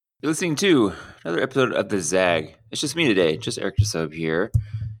You're listening to another episode of The Zag. It's just me today, just Eric DeSobe here,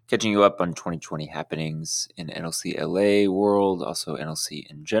 catching you up on 2020 happenings in NLC LA world, also NLC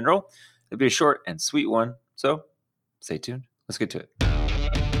in general. It'll be a short and sweet one, so stay tuned. Let's get to it.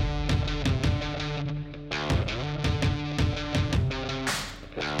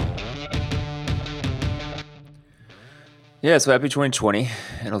 Yeah, so happy 2020.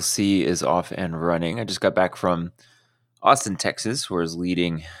 NLC is off and running. I just got back from Austin, Texas, where I was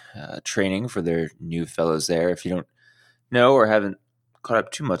leading training for their new fellows there. If you don't know or haven't caught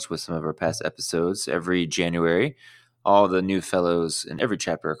up too much with some of our past episodes, every January, all the new fellows in every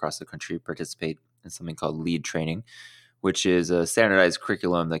chapter across the country participate in something called lead training, which is a standardized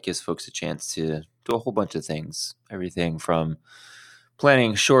curriculum that gives folks a chance to do a whole bunch of things. Everything from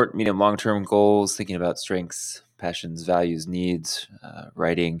planning short, medium, long-term goals, thinking about strengths, passions, values, needs,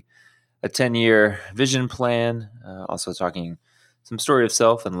 writing a 10-year vision plan, also talking some story of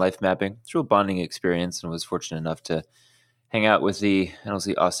self and life mapping. It's a real bonding experience, and was fortunate enough to hang out with the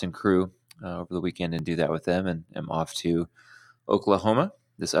NLC Austin crew over the weekend and do that with them, and am off to Oklahoma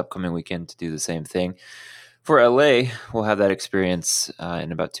this upcoming weekend to do the same thing. For LA, we'll have that experience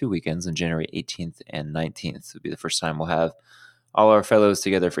in about 2 weekends on January 18th and 19th. It'll be the first time we'll have all our fellows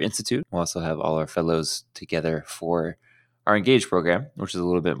together for Institute. We'll also have all our fellows together for our Engage program, which is a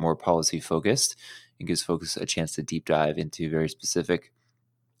little bit more policy focused. It gives folks a chance to deep dive into very specific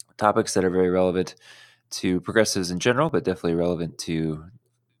topics that are very relevant to progressives in general, but definitely relevant to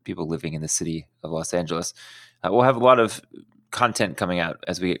people living in the city of Los Angeles. We'll have a lot of content coming out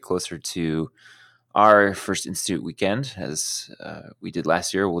as we get closer to our first Institute weekend. As we did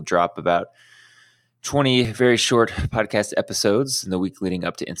last year, we'll drop about 20 very short podcast episodes in the week leading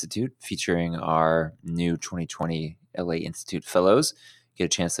up to Institute, featuring our new 2020 LA Institute fellows. Get a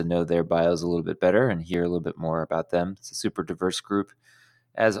chance to know their bios a little bit better and hear a little bit more about them. It's a super diverse group,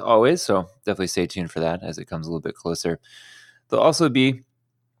 as always, so definitely stay tuned for that as it comes a little bit closer. There'll also be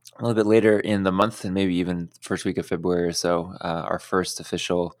a little bit later in the month, and maybe even first week of February or so, our first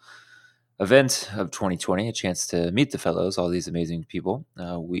official event of 2020, a chance to meet the fellows, all these amazing people.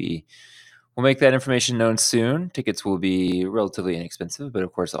 We will make that information known soon. Tickets will be relatively inexpensive, but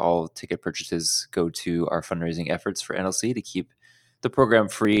of course, all ticket purchases go to our fundraising efforts for NLC to keep the program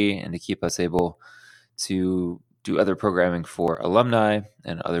free and to keep us able to do other programming for alumni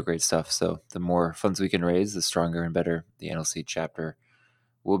and other great stuff. So the more funds we can raise, the stronger and better the NLC chapter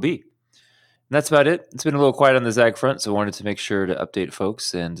will be. And that's about it. It's been a little quiet on the Zag front, so I wanted to make sure to update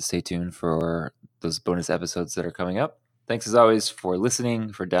folks and to stay tuned for those bonus episodes that are coming up. Thanks as always for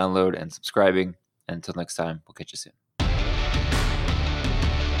listening, for download and subscribing. And until next time, we'll catch you soon.